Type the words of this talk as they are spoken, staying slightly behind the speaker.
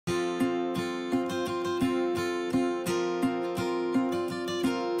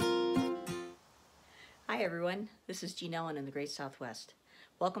Hi everyone, this is Jean Ellen in the Great Southwest.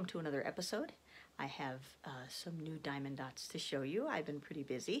 Welcome to another episode. I have some new diamond dots to show you. I've been pretty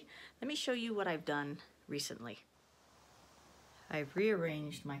busy. Let me show you what I've done recently. I've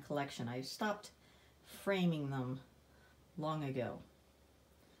rearranged my collection. I stopped framing them long ago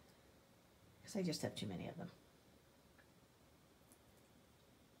because I just have too many of them.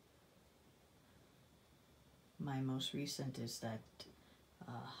 My most recent is that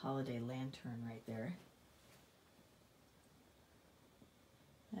holiday lantern right there.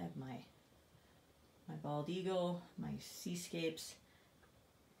 I have my bald eagle, my seascapes,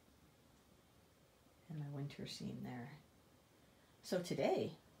 and my winter scene there. So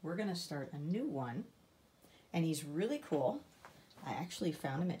today we're going to start a new one, and he's really cool. I actually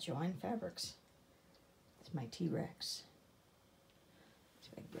found him at Joann Fabrics. It's my T-Rex.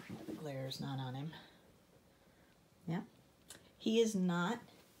 See if I can get rid of the glare's not on him. Yeah. He is not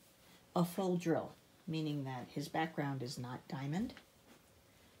a full drill, meaning that his background is not diamond.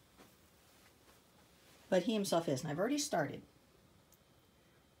 But he himself is, and I've already started.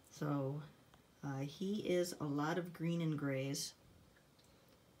 So he is a lot of green and grays.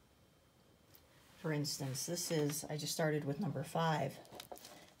 For instance, this is, I just started with number 5,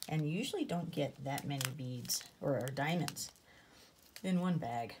 and you usually don't get that many beads or diamonds in one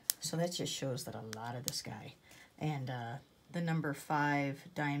bag. So that just shows that a lot of this guy. And the number 5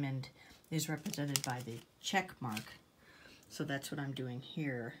 diamond is represented by the check mark. So that's what I'm doing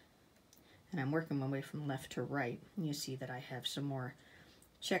here. And I'm working my way from left to right. And you see that I have some more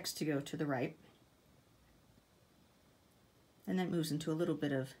checks to go to the right. And then it moves into a little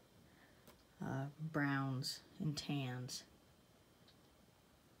bit of browns and tans.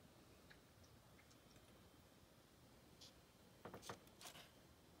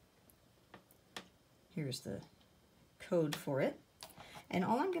 Here's the code for it. And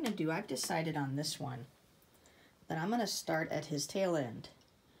all I'm going to do, I've decided on this one that I'm going to start at his tail end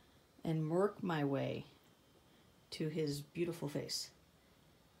and work my way to his beautiful face.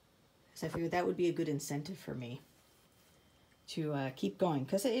 So I figured that would be a good incentive for me to keep going,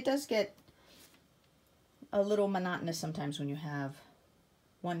 because it does get a little monotonous sometimes when you have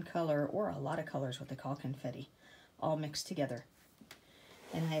one color or a lot of colors, what they call confetti, all mixed together.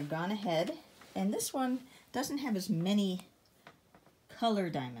 And I have gone ahead, and this one doesn't have as many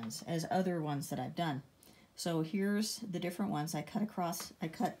color diamonds as other ones that I've done. So here's the different ones I cut across. I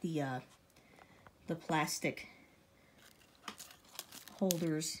cut the plastic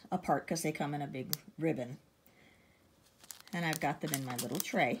holders apart because they come in a big ribbon. And I've got them in my little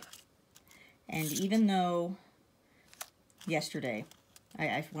tray. And even though yesterday,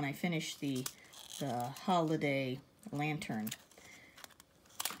 when I finished the holiday lantern,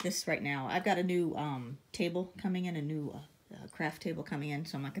 this right now, I've got a new table coming in, a new craft table coming in,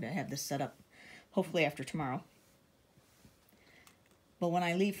 so I'm not going to have this set up hopefully after tomorrow. But when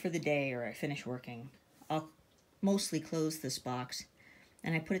I leave for the day or I finish working, I'll mostly close this box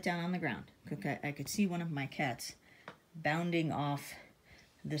and I put it down on the ground. I could see one of my cats bounding off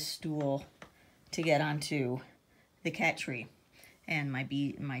the stool to get onto the cat tree, and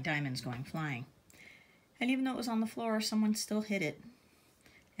my diamonds going flying. And even though it was on the floor, someone still hit it.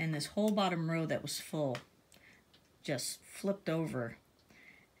 And this whole bottom row that was full just flipped over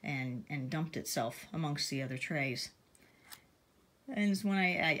and dumped itself amongst the other trays. And when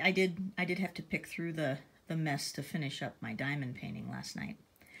I did have to pick through the mess to finish up my diamond painting last night.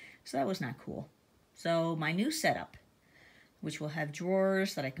 So that was not cool. So my new setup, which will have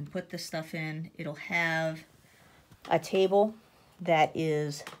drawers that I can put this stuff in, it'll have a table that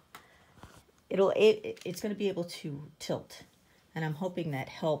is, it's going to be able to tilt. And I'm hoping that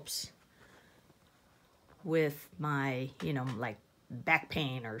helps with my, like back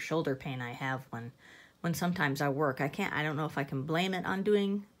pain or shoulder pain I have when sometimes I work. I don't know if I can blame it on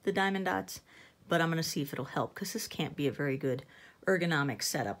doing the diamond dots, but I'm going to see if it'll help, because this can't be a very good ergonomic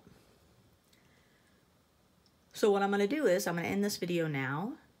setup. So what I'm going to do is I'm going to end this video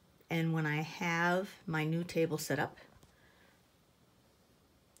now, and when I have my new table set up,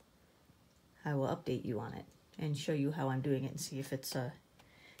 I will update you on it and show you how I'm doing it and see if it's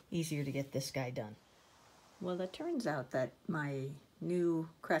easier to get this guy done. Well, it turns out that my new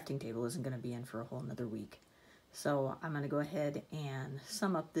crafting table isn't going to be in for a whole another week. So I'm going to go ahead and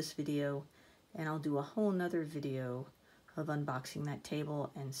sum up this video, and I'll do a whole nother video of unboxing that table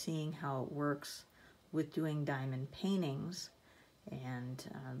and seeing how it works with doing diamond paintings. And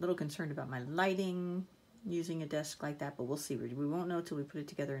a little concerned about my lighting using a desk like that, but we'll see. We won't know till we put it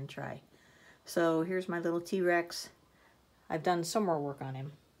together and try. So here's my little T-Rex. I've done some more work on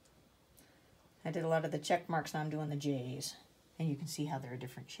him. I did a lot of the check marks, now I'm doing the J's. And you can see how they're a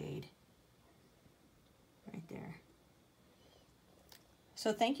different shade. right there.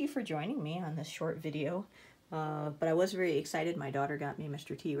 So thank you for joining me on this short video. But I was very excited. My daughter got me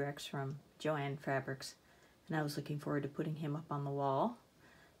Mr. T-Rex from Joann Fabrics, and I was looking forward to putting him up on the wall.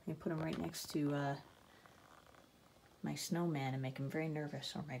 I put him right next to my snowman and make him very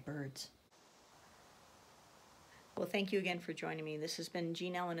nervous, or my birds. Well, thank you again for joining me. This has been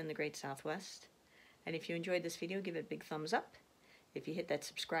Jean Ellen in the Great Southwest. And if you enjoyed this video, give it a big thumbs up. If you hit that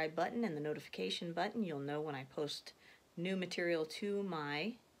subscribe button and the notification button, you'll know when I post new material to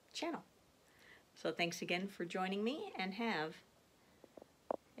my channel. So thanks again for joining me, and have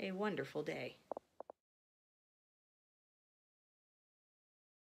a wonderful day.